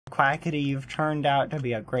Quackity, you've turned out to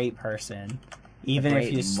be a great person, even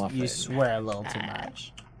if you swear a little too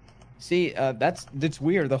much. See, that's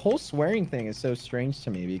weird. The whole swearing thing is so strange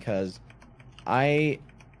to me because I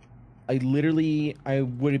literally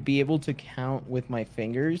would be able to count with my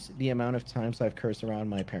fingers the amount of times I've cursed around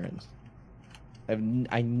my parents.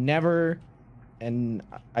 I never plan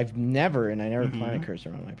to curse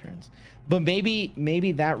around my parents. But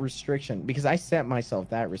maybe that restriction, because I set myself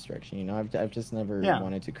that restriction, you know, I've just never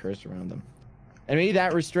wanted to curse around them. And maybe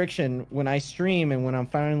that restriction, when I stream and when I'm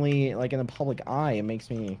finally like in the public eye, it makes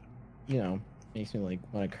me, you know, like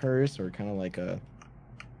want to curse, or kind of like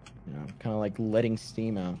letting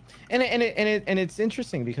steam out. And it's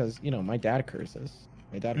interesting because, you know, my dad curses.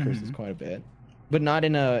 My dad curses quite a bit, but not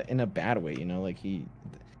in a bad way, you know, like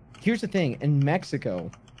here's the thing, in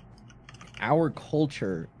Mexico, our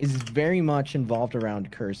culture is very much involved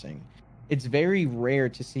around cursing. It's very rare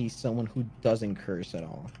to see someone who doesn't curse at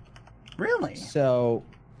all. Really? So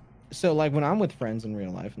like when I'm with friends in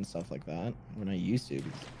real life and stuff like that, when I used to, I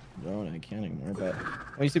can't anymore, but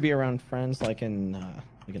I used to be around friends like in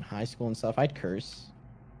high school and stuff, I'd curse,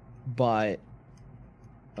 but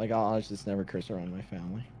like I'll just never curse around my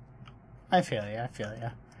family. I feel you.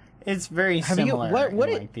 It's very similar in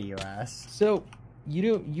like the U.S. So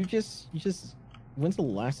you just when's the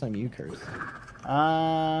last time you cursed?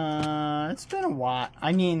 It's been a while.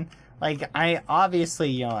 I mean, like, I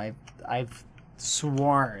obviously, you know, I've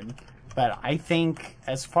sworn, but I think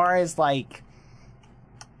as far as like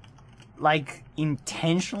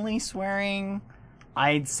intentionally swearing,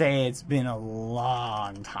 I'd say it's been a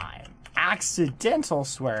long time. Accidental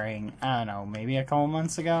swearing, I don't know, maybe a couple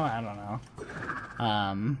months ago, I don't know.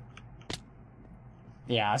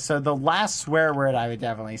 Yeah, so the last swear word I would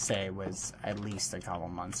definitely say was at least a couple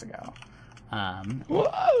months ago.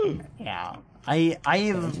 Whoa! Yeah, I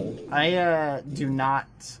do not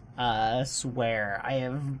swear. I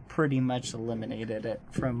have pretty much eliminated it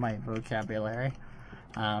from my vocabulary.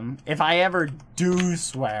 If I ever do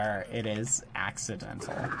swear, it is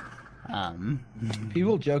accidental.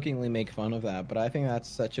 People jokingly make fun of that, but I think that's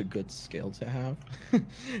such a good skill to have.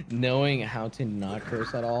 Knowing how to not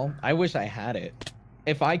curse at all. I wish I had it.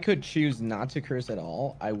 If I could choose not to curse at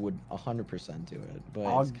all, I would 100% do it.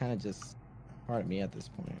 But it's kind of just part of me at this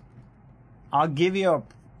point. I'll give you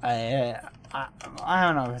I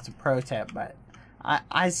don't know if it's a pro tip, but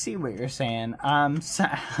I see what you're saying.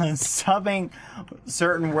 Subbing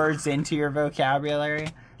certain words into your vocabulary,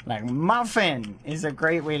 like muffin, is a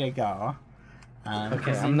great way to go.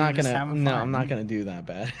 Okay, I'm not gonna do that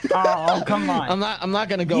bad. Oh, come on! I'm not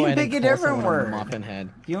gonna go in and pick a different word. Muffin head.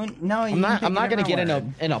 I'm not gonna get in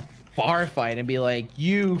a bar fight and be like,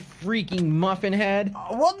 you freaking muffin head.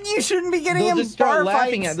 Well, you shouldn't be getting in bar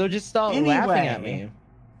fights. They'll just start anyway. laughing at me.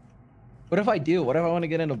 What if I do? What if I want to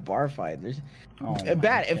get in a bar fight? If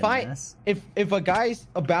a guy's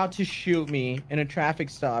about to shoot me in a traffic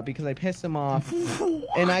stop because I piss him off,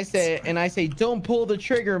 and I say don't pull the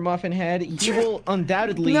trigger, muffin head, he will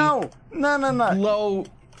undoubtedly blow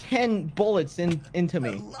 10 bullets into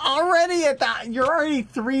me. Already at that, you're already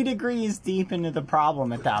 3 degrees deep into the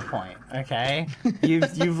problem at that point. Okay,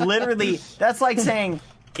 you've literally, that's like saying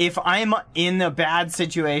if I'm in a bad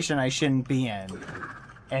situation I shouldn't be in,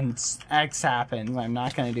 and X happens, I'm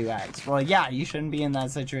not going to do X. Well, yeah, you shouldn't be in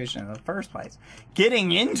that situation in the first place.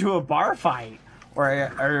 Getting into a bar fight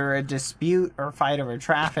or a dispute or fight over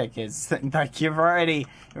traffic is like you've already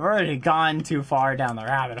gone too far down the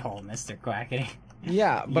rabbit hole, Mr. Quackity.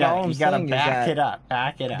 Yeah, but all I'm saying is that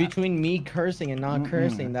back it up. Between me cursing and not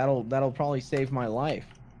cursing, that'll probably save my life.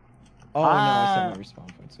 Oh no, I said my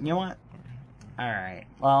response. You know what? All right.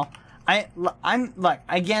 Well, I'm like,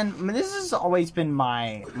 again, this has always been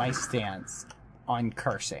my stance on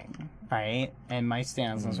cursing, right? And my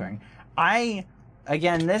stance on swearing.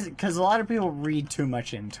 Again, this, because a lot of people read too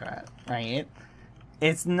much into it, right?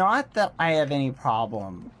 It's not that I have any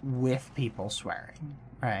problem with people swearing,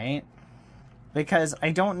 right? Because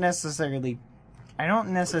I don't necessarily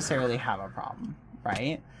have a problem,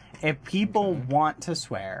 right? If people want to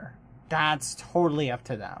swear, that's totally up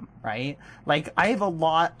to them, right? Like, I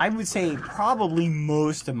would say probably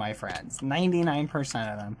most of my friends,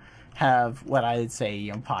 99% of them, have what I would say,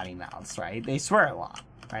 you know, potty mouths, right? They swear a lot,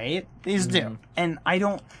 right? They just do. And I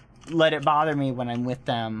don't let it bother me when I'm with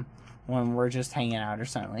them, when we're just hanging out or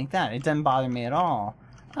something like that. It doesn't bother me at all.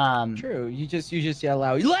 True. You just yell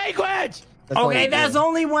out, language! Okay, that's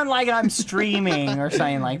only when, like, I'm streaming or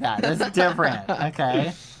something like that. That's different,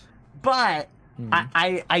 okay? But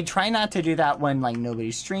I try not to do that when, like,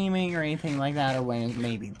 nobody's streaming or anything like that, or when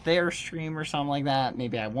maybe their stream or something like that.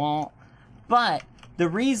 Maybe I won't. But the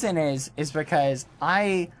reason is because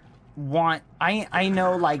I want I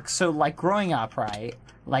know like so like growing up, right?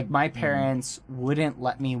 Like my parents wouldn't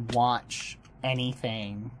let me watch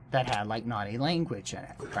anything that had like naughty language in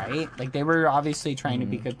it, right? Like they were obviously trying to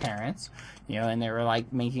be good parents, you know, and they were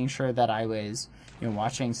like making sure that I was, you know,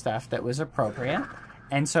 watching stuff that was appropriate.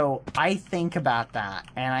 And so I think about that,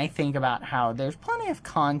 and I think about how there's plenty of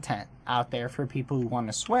content out there for people who want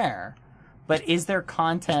to swear, but is there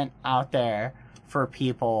content out there for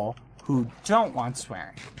people who don't want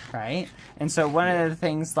swearing, right? And so one of the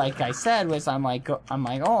things, like I said, was I'm like,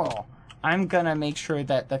 oh, I'm gonna make sure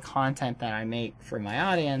that the content that I make for my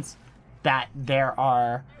audience, that there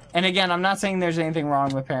are, and again, I'm not saying there's anything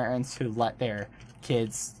wrong with parents who let their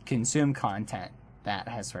kids consume content that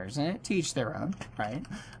has swears in it, to each their own, right?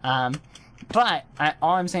 But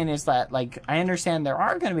all I'm saying is that, like, I understand there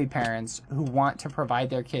are going to be parents who want to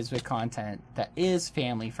provide their kids with content that is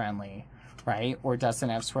family friendly, right? Or doesn't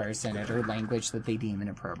have swears in it or language that they deem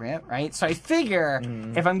inappropriate, right? So I figure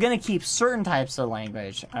if I'm going to keep certain types of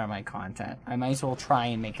language out of my content, I might as well try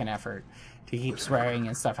and make an effort to keep swearing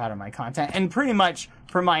and stuff out of my content. And pretty much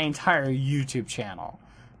for my entire YouTube channel,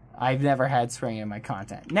 I've never had swearing in my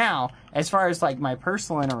content. Now, as far as like my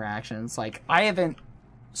personal interactions, like I haven't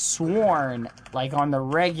sworn like on the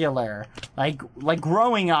regular, like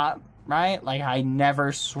growing up, right? Like I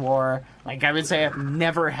never swore. Like I would say I've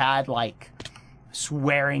never had like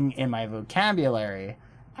swearing in my vocabulary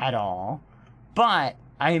at all. But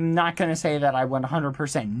I'm not going to say that I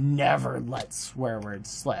 100% never let swear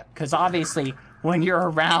words slip. Because obviously when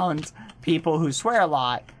you're around people who swear a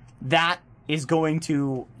lot, that is going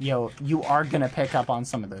to, you know, you are going to pick up on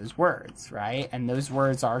some of those words, right? And those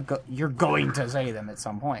words are, you're going to say them at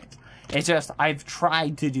some point. It's just, I've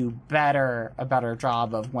tried to do a better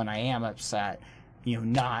job of when I am upset, you know,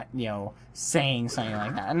 not, you know, saying something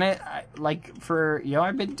like that. And like for, you know,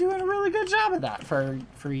 I've been doing a really good job of that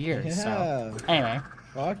for years. Yeah. So anyway.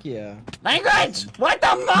 Fuck yeah. Language! What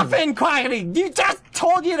the muffin, Quackity? You just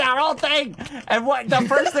told you that whole thing! And what the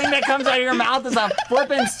first thing that comes out of your mouth is a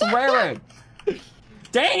flippin' swear word.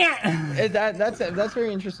 Dang it! That's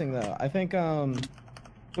very interesting though. I think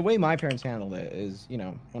the way my parents handled it is, you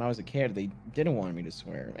know, when I was a kid, they didn't want me to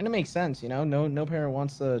swear, and it makes sense, you know. No parent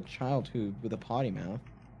wants a child with a potty mouth.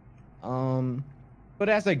 But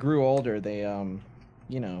as I grew older, they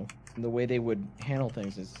you know, the way they would handle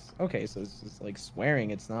things is okay. So it's just like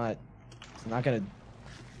swearing. It's not gonna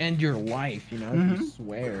end your life, you know, if you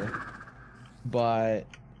swear. But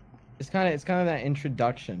it's kind of that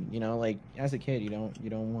introduction, you know, like as a kid, you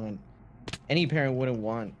don't want, any parent wouldn't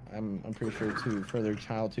want, I'm pretty sure, for their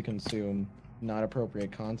child to consume not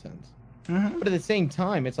appropriate content. But at the same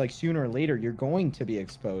time, it's like sooner or later you're going to be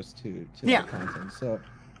exposed to that content. So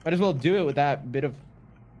might as well do it with that bit of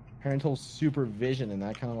parental supervision and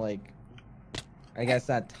that kind of like, I guess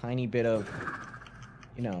that tiny bit of,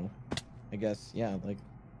 you know, I guess, yeah, like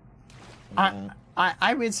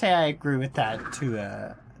I would say I agree with that to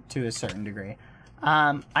a certain degree.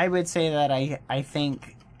 I would say that I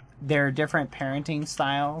think there are different parenting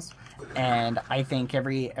styles, and I think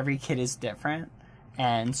every kid is different.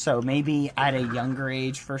 And so maybe at a younger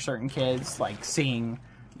age for certain kids, like seeing,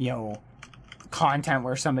 you know, content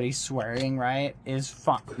where somebody's swearing, right, is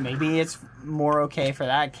fun. Maybe it's more okay for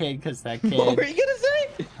that kid because that kid. What were you gonna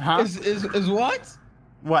say? Huh? Is what?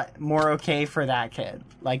 What more okay for that kid?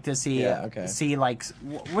 Like to see, see like,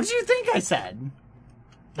 what did you think I said?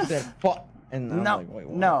 You said fuck, and I'm no, like, wait,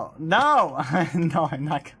 what? no, no, I'm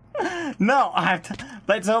not. No, I have to.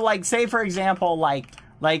 But so like, say for example, like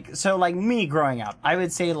so like me growing up, I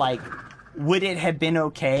would say like, would it have been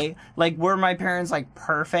okay? Like, were my parents like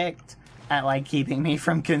perfect at like keeping me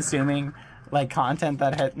from consuming like content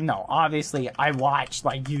that had, no, obviously I watched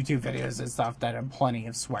like YouTube videos and stuff that had plenty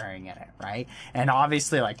of swearing in it, right? And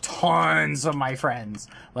obviously like tons of my friends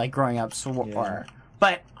like growing up swore.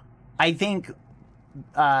 But I think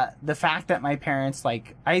the fact that my parents,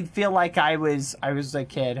 like, I feel like I was a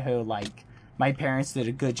kid who like, my parents did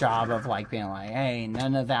a good job of like being like, hey,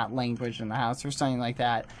 none of that language in the house or something like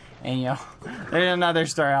that. And you know, there's another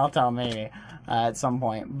story I'll tell maybe at some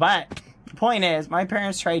point. But the point is, my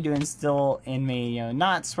parents tried to instill in me, you know,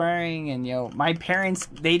 not swearing, and you know, my parents,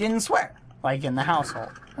 they didn't swear like in the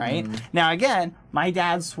household, right? Now again, my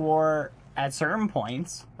dad swore at certain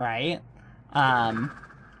points, right?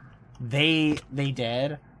 They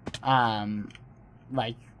did,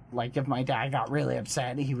 like if my dad got really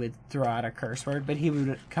upset, he would throw out a curse word, but he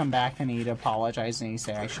would come back and he'd apologize and he'd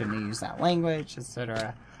say I shouldn't have used that language,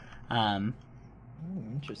 etc.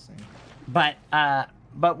 Interesting. But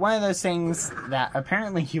one of those things that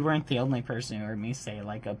apparently you weren't the only person who heard me say,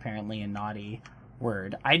 like, apparently a naughty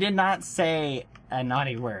word. I did not say a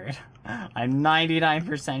naughty word. I'm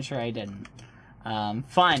 99% sure I didn't.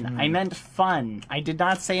 Fun. I meant fun. I did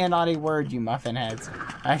not say a naughty word, you muffin heads.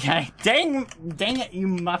 Okay. Dang it, you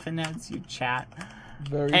muffin heads, you chat.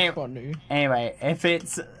 Very funny. Anyway,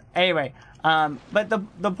 but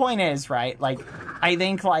the point is, right, like, I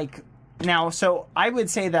think, like, now, so I would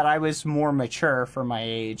say that I was more mature for my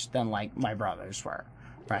age than, like, my brothers were,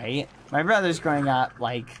 right? My brothers growing up,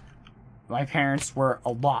 like, my parents were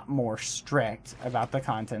a lot more strict about the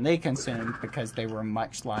content they consumed because they were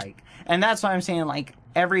much like, and that's why I'm saying, like,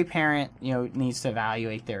 every parent, you know, needs to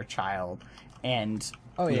evaluate their child, and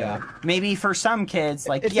maybe for some kids,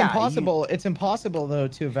 like, it's impossible. It's impossible though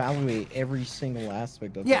to evaluate every single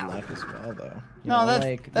aspect of their life as well, though.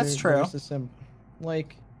 That's true.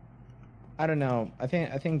 Like, I don't know. I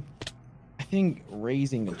think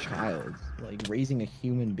raising a child, like raising a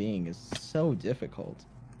human being, is so difficult.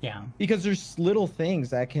 Yeah. Because there's little things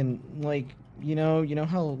that can, like, you know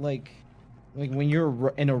how, like when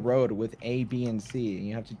you're in a road with A, B, and C, and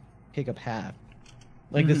you have to pick a path.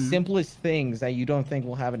 Like, the simplest things that you don't think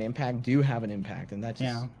will have an impact do have an impact, and that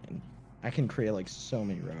just, I can create, like, so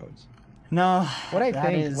many roads. No, what I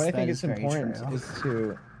think is important is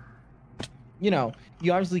to, you know,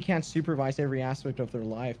 you obviously can't supervise every aspect of their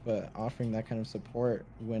life, but offering that kind of support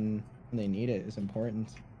when they need it is important.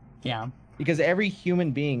 Yeah. Because every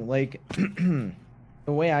human being, like, the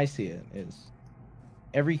way I see it is,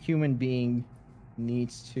 every human being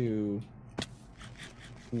needs to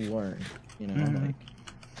learn, you know, like,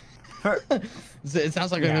 it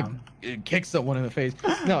sounds like I'm gonna kick someone in the face.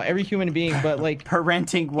 No, every human being, but, like,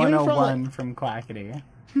 parenting 101 from Quackity.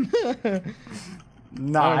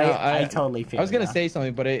 No, I totally feel I was gonna say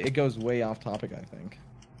something, but it goes way off topic, I think.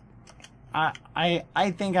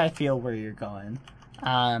 I think I feel where you're going.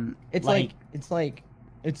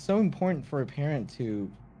 It's so important for a parent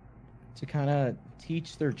to kind of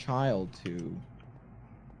teach their child to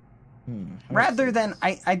rather than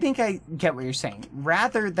I think I get what you're saying.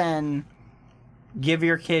 Rather than give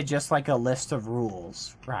your kid just like a list of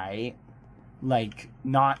rules, right? Like,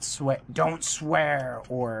 don't swear,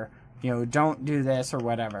 or, you know, don't do this or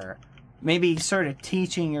whatever. Maybe sort of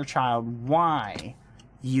teaching your child why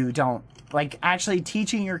you don't, like, actually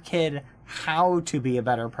teaching your kid how to be a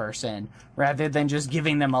better person, rather than just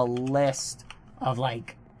giving them a list of,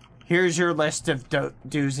 like, here's your list of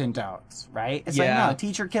do's and don'ts, right? It's like, no,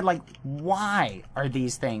 teach your kid, like, why are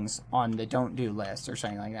these things on the don't do list or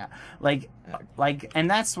something like that. Like, and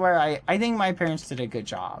that's where I think my parents did a good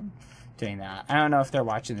job doing that. I don't know if they're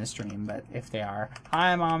watching the stream, but if they are,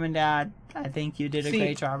 hi, Mom and Dad. I think you did a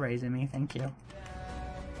great job raising me. Thank you.